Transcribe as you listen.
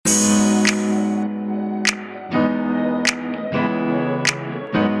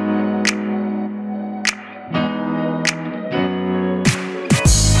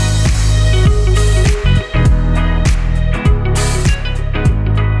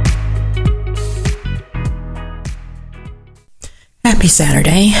Happy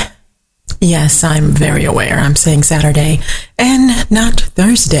Saturday. Yes, I'm very aware I'm saying Saturday and not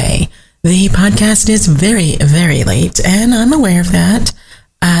Thursday. The podcast is very, very late, and I'm aware of that.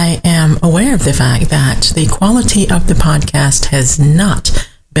 I am aware of the fact that the quality of the podcast has not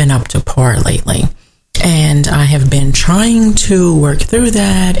been up to par lately. And I have been trying to work through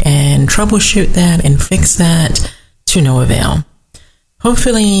that and troubleshoot that and fix that to no avail.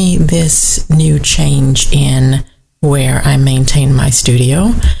 Hopefully this new change in where I maintain my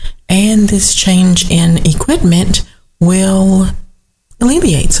studio and this change in equipment will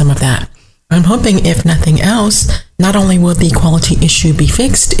alleviate some of that. I'm hoping, if nothing else, not only will the quality issue be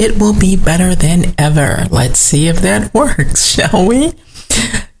fixed, it will be better than ever. Let's see if that works, shall we?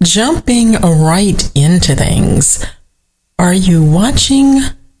 Jumping right into things. Are you watching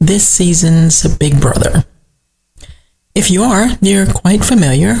this season's Big Brother? If you are, you're quite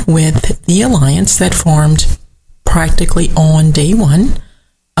familiar with the alliance that formed practically on day one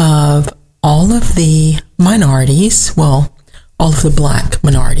of all of the minorities, well, all of the black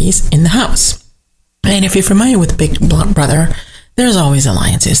minorities in the house. And if you're familiar with Big Brother, there's always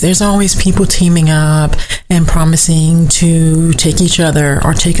alliances. There's always people teaming up and promising to take each other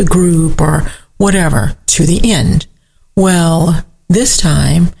or take a group or whatever to the end. Well, this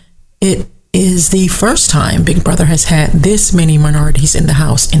time, it is the first time Big Brother has had this many minorities in the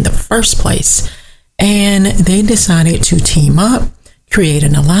house in the first place. And they decided to team up, create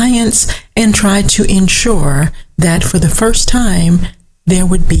an alliance, and try to ensure that for the first time, there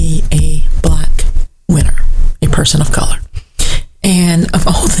would be a black winner, a person of color. And of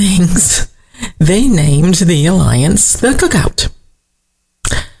all things, they named the alliance the Cookout.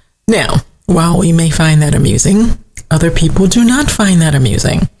 Now, while we may find that amusing, other people do not find that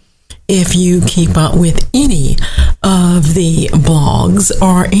amusing. If you keep up with any of the blogs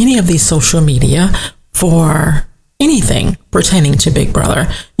or any of the social media for anything pertaining to Big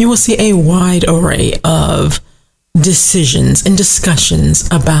Brother, you will see a wide array of decisions and discussions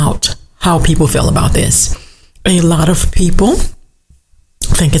about how people feel about this. A lot of people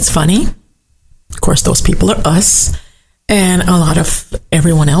think it's funny. Of course, those people are us. And a lot of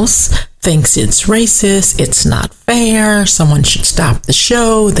everyone else thinks it's racist, it's not fair, someone should stop the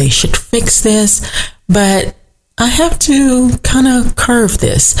show, they should fix this. But I have to kind of curve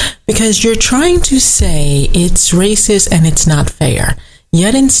this because you're trying to say it's racist and it's not fair.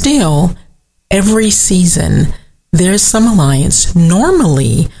 Yet and still, every season, there's some alliance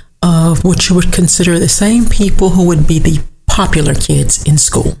normally of what you would consider the same people who would be the popular kids in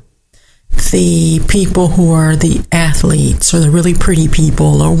school. The people who are the athletes or the really pretty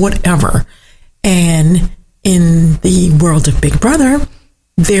people or whatever. And in the world of Big Brother,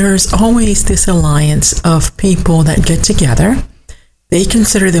 there's always this alliance of people that get together. They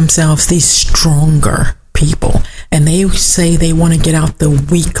consider themselves the stronger people, and they say they want to get out the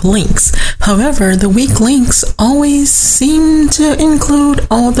weak links. However, the weak links always seem to include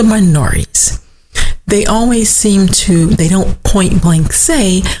all the minorities. They always seem to, they don't point blank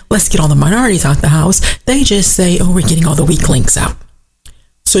say, let's get all the minorities out the house. They just say, oh, we're getting all the weak links out.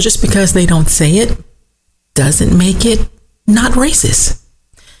 So just because they don't say it doesn't make it not racist.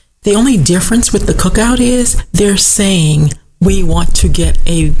 The only difference with the Cookout is they're saying we want to get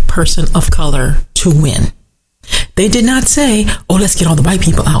a person of color to win. They did not say, oh, let's get all the white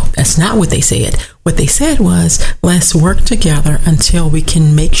people out. That's not what they said. What they said was, let's work together until we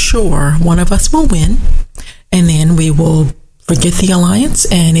can make sure one of us will win. And then we will forget the alliance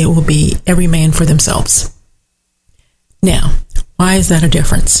and it will be every man for themselves. Now, why is that a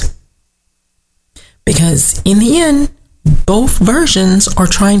difference? Because in the end, both versions are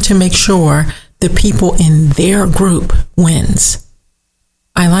trying to make sure the people in their group wins.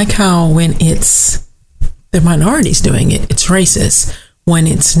 I like how when it's the minorities doing it, it's racist. When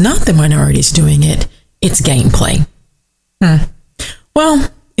it's not the minorities doing it, it's gameplay.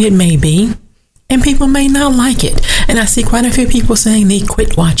 Well, it may be, and people may not like it. And I see quite a few people saying they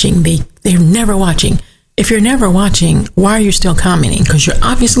quit watching. They're never watching. If you're never watching, why are you still commenting? Because you're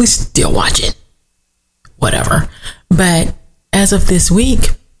obviously still watching. Whatever. But as of this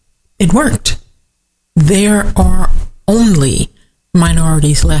week, it worked. There are only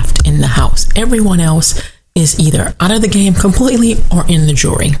minorities left in the house. Everyone else is either out of the game completely or in the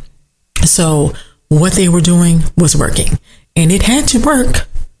jury. So what they were doing was working. And it had to work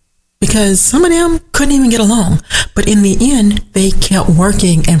because some of them couldn't even get along. But in the end, they kept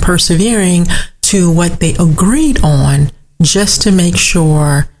working and persevering to what they agreed on just to make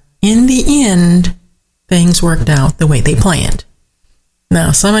sure in the end, things worked out the way they planned.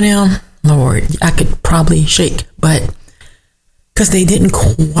 Now, some of them, Lord, I could probably shake, but because they didn't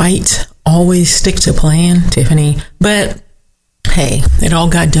quite always stick to plan, Tiffany. But hey, it all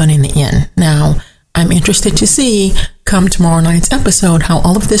got done in the end. Now, I'm interested to see, come tomorrow night's episode, how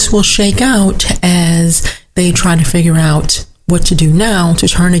all of this will shake out as they try to figure out what to do now to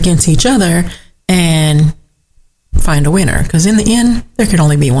turn against each other and find a winner. Because in the end, there can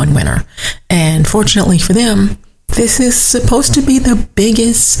only be one winner. And fortunately for them, this is supposed to be the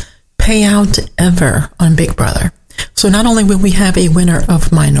biggest payout ever on Big Brother. So not only will we have a winner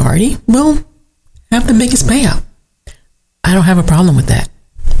of Minority, we'll have the biggest payout. I don't have a problem with that.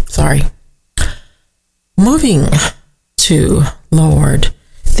 Sorry. Moving to Lord,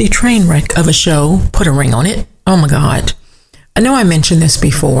 the train wreck of a show, put a ring on it. Oh my God. I know I mentioned this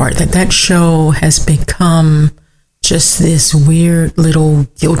before, that show has become just this weird little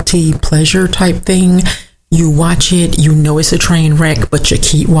guilty pleasure type thing. You watch it, you know it's a train wreck, but you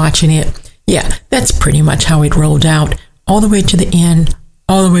keep watching it. Yeah, that's pretty much how it rolled out, all the way to the end,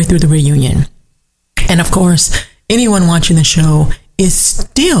 all the way through the reunion. And of course, anyone watching the show is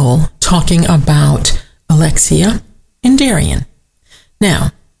still talking about Alexia and Darian.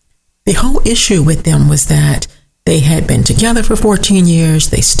 Now, the whole issue with them was that they had been together for 14 years.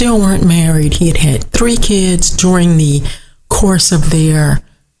 They still weren't married. He had had 3 kids during the course of their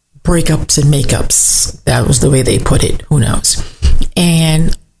breakups and makeups. That was the way they put it. Who knows?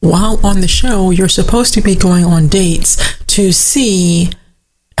 And while on the show, you're supposed to be going on dates to see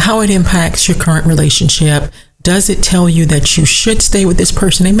how it impacts your current relationship. Does it tell you that you should stay with this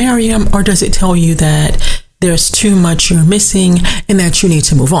person and marry him? Or does it tell you that there's too much you're missing and that you need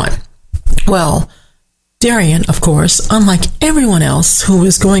to move on? Well, Darian, of course, unlike everyone else who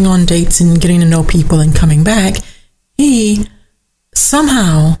was going on dates and getting to know people and coming back, he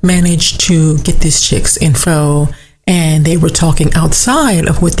somehow managed to get this chick's info, and they were talking outside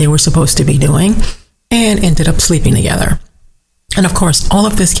of what they were supposed to be doing and ended up sleeping together. And of course, all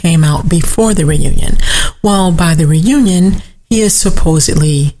of this came out before the reunion. Well, by the reunion, he is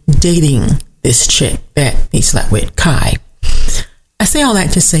supposedly dating this chick that he slept with, Kai. I say all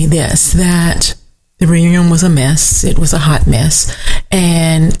that to say this, that the reunion was a mess. It was a hot mess.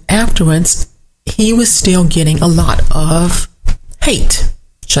 And afterwards, he was still getting a lot of hate,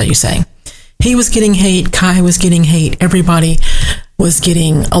 shall you say. He was getting hate. Kai was getting hate. Everybody was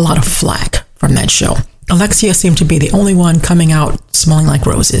getting a lot of flack from that show. Alexia seemed to be the only one coming out smelling like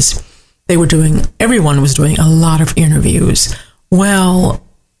roses. Everyone was doing a lot of interviews. Well,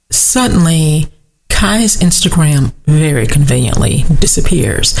 suddenly, Kai's Instagram very conveniently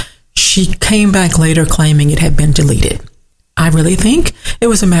disappears. She came back later claiming it had been deleted. I really think it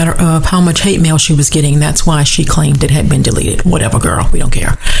was a matter of how much hate mail she was getting. That's why she claimed it had been deleted. Whatever, girl, we don't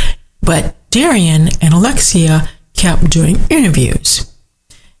care. But Darian and Alexia kept doing interviews.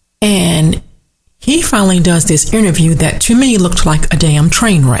 And he finally does this interview that to me looked like a damn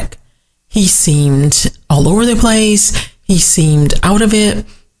train wreck. He seemed all over the place. He seemed out of it.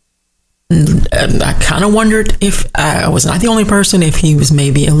 I kind of wondered if I was not the only person, if he was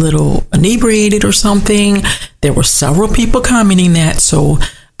maybe a little inebriated or something. There were several people commenting that, so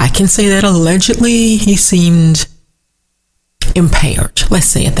I can say that allegedly he seemed impaired. Let's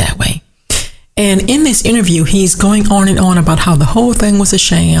say it that way. And in this interview, he's going on and on about how the whole thing was a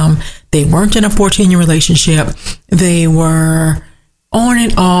sham. They weren't in a 14-year relationship. They were on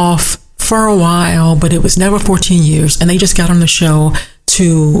and off for a while, but it was never 14 years. And they just got on the show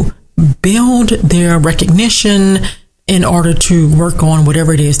to build their recognition in order to work on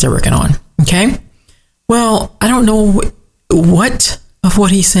whatever it is they're working on. Okay? Well, I don't know what of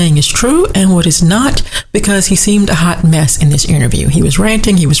what he's saying is true and what is not, because he seemed a hot mess in this interview. He was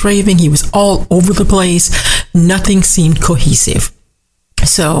ranting, he was raving, he was all over the place. Nothing seemed cohesive.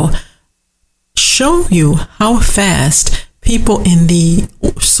 So, show you how fast people in the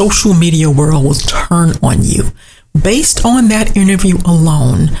social media world will turn on you. Based on that interview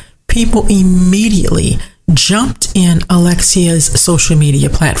alone, people immediately jumped in Alexia's social media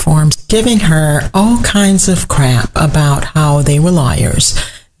platforms, giving her all kinds of crap about how they were liars,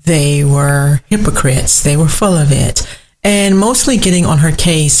 they were hypocrites, they were full of it, and mostly getting on her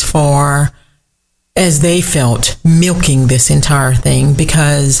case for, as they felt, milking this entire thing,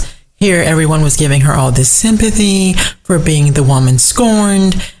 because here everyone was giving her all this sympathy for being the woman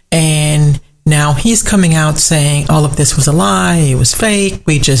scorned, and now he's coming out saying all of this was a lie, it was fake,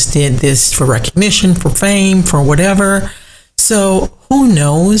 we just did this for recognition, for fame, for whatever. So who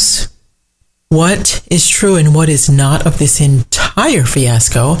knows what is true and what is not of this entire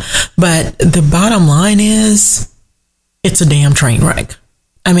fiasco, but the bottom line is it's a damn train wreck.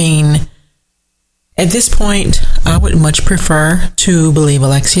 I mean, at this point, I would much prefer to believe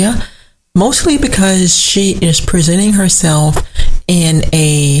Alexia, mostly because she is presenting herself in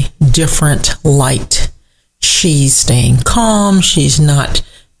a different light. She's staying calm. She's not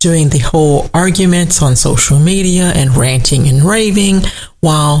doing the whole arguments on social media and ranting and raving,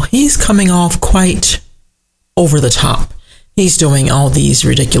 while he's coming off quite over the top. He's doing all these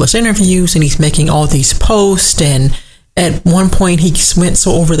ridiculous interviews and he's making all these posts, and at one point he went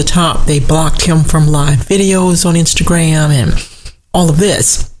so over the top they blocked him from live videos on Instagram and all of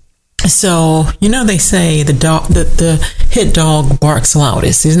this. So, they say the hit dog barks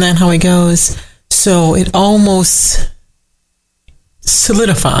loudest. Isn't that how it goes? So it almost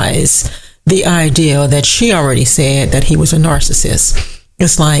solidifies the idea that she already said that he was a narcissist.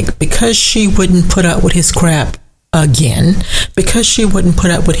 It's like, because she wouldn't put up with his crap again, because she wouldn't put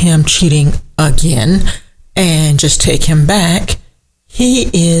up with him cheating again and just take him back, he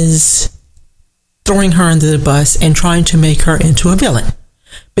is throwing her under the bus and trying to make her into a villain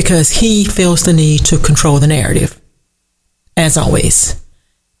because he feels the need to control the narrative, as always.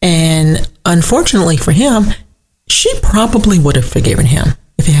 And unfortunately for him, she probably would have forgiven him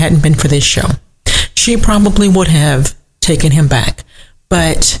if it hadn't been for this show. She probably would have taken him back.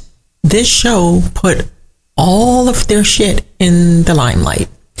 But this show put all of their shit in the limelight.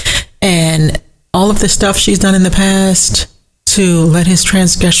 And all of the stuff she's done in the past to let his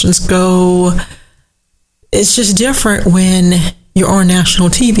transgressions go, it's just different when you're on national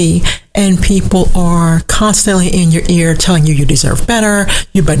TV and people are constantly in your ear telling you deserve better,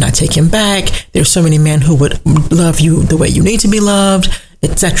 you better not take him back, there's so many men who would love you the way you need to be loved,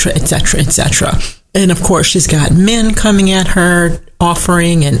 etc., etc., etc. And of course, she's got men coming at her,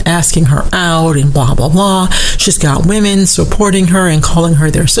 offering and asking her out and blah, blah, blah. She's got women supporting her and calling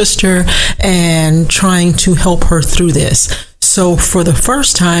her their sister and trying to help her through this. So for the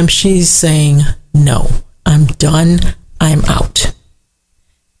first time, she's saying, no, I'm done. I'm out.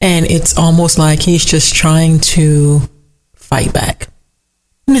 And it's almost like he's just trying to fight back.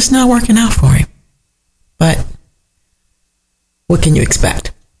 And it's not working out for him. But what can you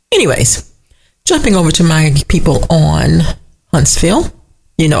expect? Anyways, jumping over to my people on Huntsville.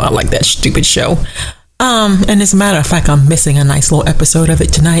 I like that stupid show. And as a matter of fact, I'm missing a nice little episode of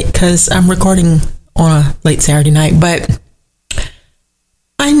it tonight because I'm recording on a late Saturday night. But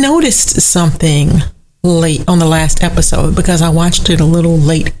I noticed something late on the last episode because I watched it a little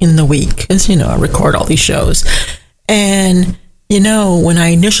late in the week because, I record all these shows. And, when I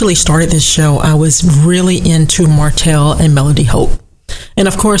initially started this show, I was really into Martell and Melody Holt. And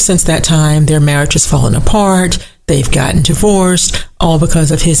of course, since that time, their marriage has fallen apart. They've gotten divorced, all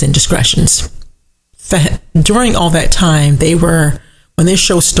because of his indiscretions. During all that time, when this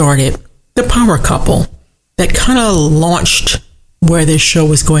show started, the power couple that kind of launched where this show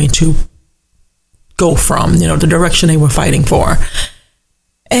was going to go from, the direction they were fighting for.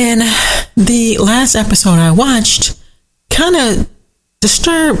 And the last episode I watched kind of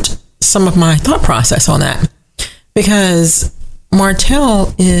disturbed some of my thought process on that, because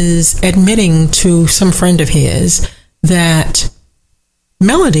Martell is admitting to some friend of his that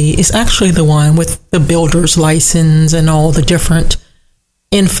Melody is actually the one with the builder's license and all the different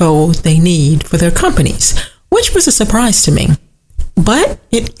info they need for their companies, which was a surprise to me. But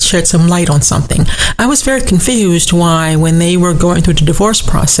it shed some light on something. I was very confused why, when they were going through the divorce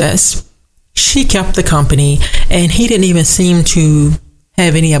process, she kept the company and he didn't even seem to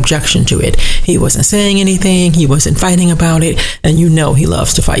have any objection to it. He wasn't saying anything. He wasn't fighting about it. And he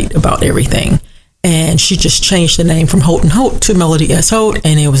loves to fight about everything. And she just changed the name from Holt & Holt to Melody S. Holt,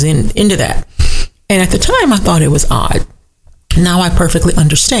 and it was into that. And at the time, I thought it was odd. Now I perfectly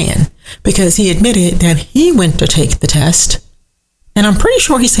understand, because he admitted that he went to take the test, and I'm pretty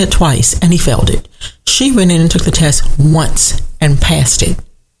sure he said twice, and he failed it. She went in and took the test once and passed it.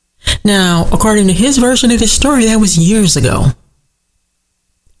 Now, according to his version of this story, that was years ago.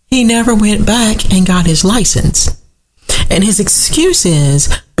 He never went back and got his license. And his excuse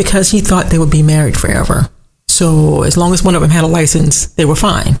is because he thought they would be married forever. So as long as one of them had a license, they were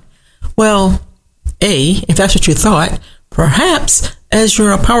fine. Well, if that's what you thought, perhaps as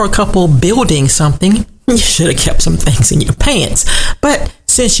you're a power couple building something, you should have kept some things in your pants. But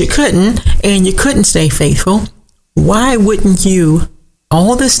since you couldn't, and you couldn't stay faithful, why wouldn't you,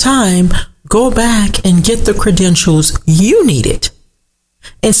 all this time, go back and get the credentials you needed,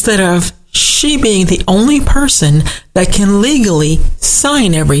 instead of she being the only person that can legally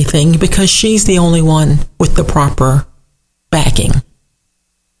sign everything because she's the only one with the proper backing?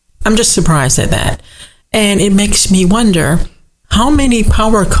 I'm just surprised at that. And it makes me wonder how many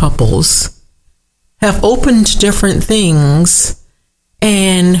power couples have opened different things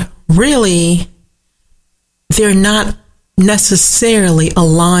and really they're not necessarily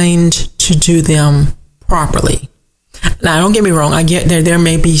aligned to do them properly. Now, don't get me wrong. I get there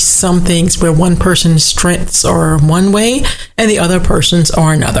may be some things where one person's strengths are one way and the other person's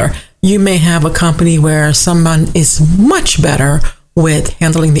are another. You may have a company where someone is much better with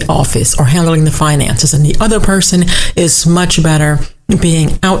handling the office or handling the finances, and the other person is much better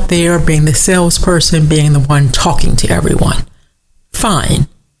being out there, being the salesperson, being the one talking to everyone. Fine.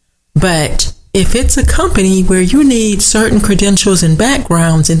 But if it's a company where you need certain credentials and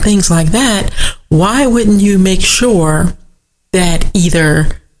backgrounds and things like that, why wouldn't you make sure that either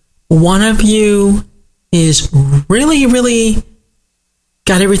one of you is really, really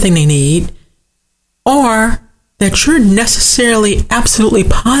got everything they need, or that you're necessarily, absolutely,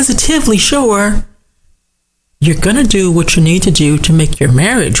 positively sure you're going to do what you need to do to make your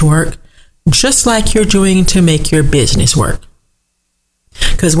marriage work, just like you're doing to make your business work.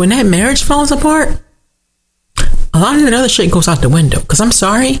 Because when that marriage falls apart, a lot of that other shit goes out the window. Because I'm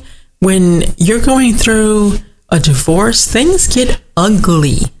sorry, when you're going through a divorce, things get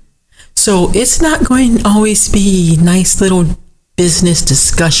ugly. So it's not going to always be nice little business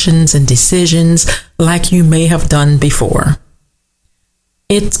discussions and decisions like you may have done before.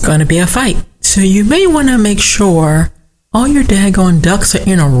 It's going to be a fight. So you may want to make sure all your daggone ducks are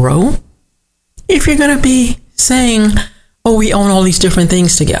in a row if you're going to be saying, oh, we own all these different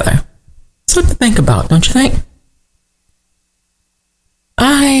things together. Something to think about, don't you think?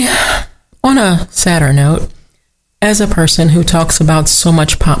 On a sadder note, as a person who talks about so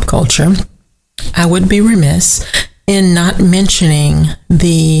much pop culture, I would be remiss in not mentioning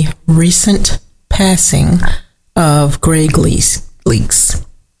the recent passing of Greg Leakes,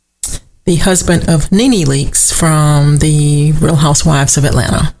 the husband of Nene Leakes from the Real Housewives of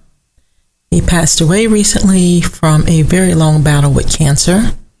Atlanta. He passed away recently from a very long battle with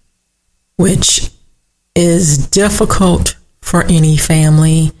cancer, which is difficult for any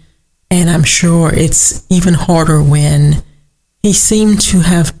family. And I'm sure it's even harder when he seemed to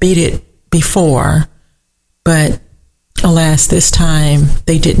have beat it before. But alas, this time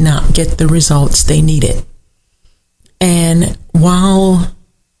they did not get the results they needed. And while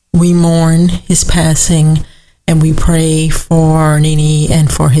we mourn his passing, and we pray for Nene and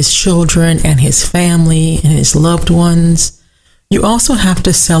for his children and his family and his loved ones, you also have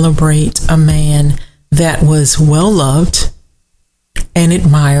to celebrate a man that was well loved and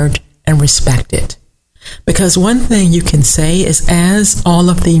admired and respected. Because one thing you can say is, as all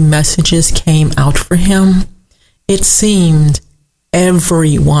of the messages came out for him, it seemed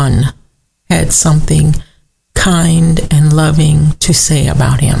everyone had something kind and loving to say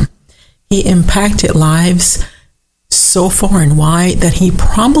about him. He impacted lives so far and wide that he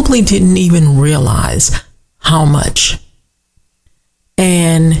probably didn't even realize how much.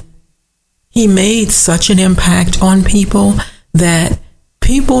 And he made such an impact on people that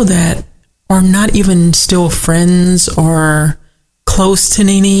are not even still friends or close to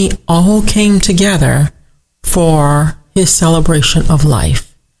Nene all came together for his celebration of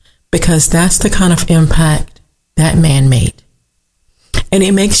life, because that's the kind of impact that man made. And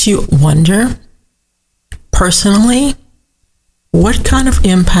it makes you wonder, personally, what kind of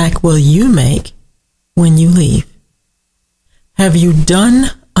impact will you make when you leave? Have you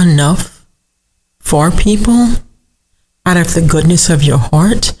done enough for people out of the goodness of your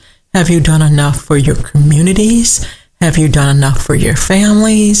heart? Have you done enough for your communities? Have you done enough for your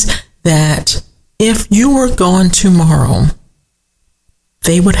families that if you were gone tomorrow,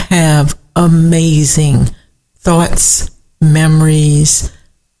 they would have amazing thoughts, memories,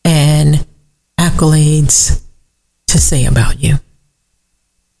 and accolades to say about you?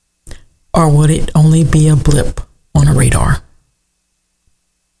 Or would it only be a blip on a radar?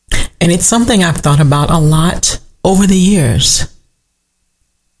 And it's something I've thought about a lot over the years.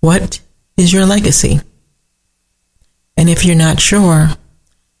 What is your legacy? And if you're not sure,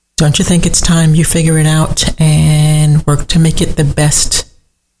 don't you think it's time you figure it out and work to make it the best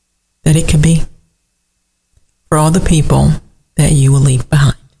that it could be for all the people that you will leave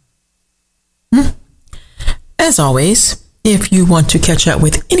behind? As always, if you want to catch up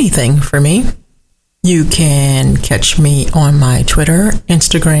with anything for me, you can catch me on my Twitter,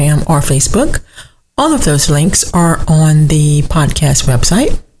 Instagram, or Facebook. All of those links are on the podcast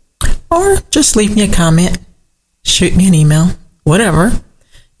website. Or just leave me a comment, shoot me an email, whatever.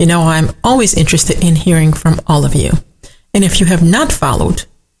 You know, I'm always interested in hearing from all of you. And if you have not followed,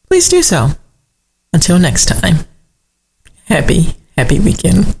 please do so. Until next time, happy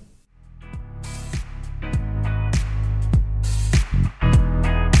weekend.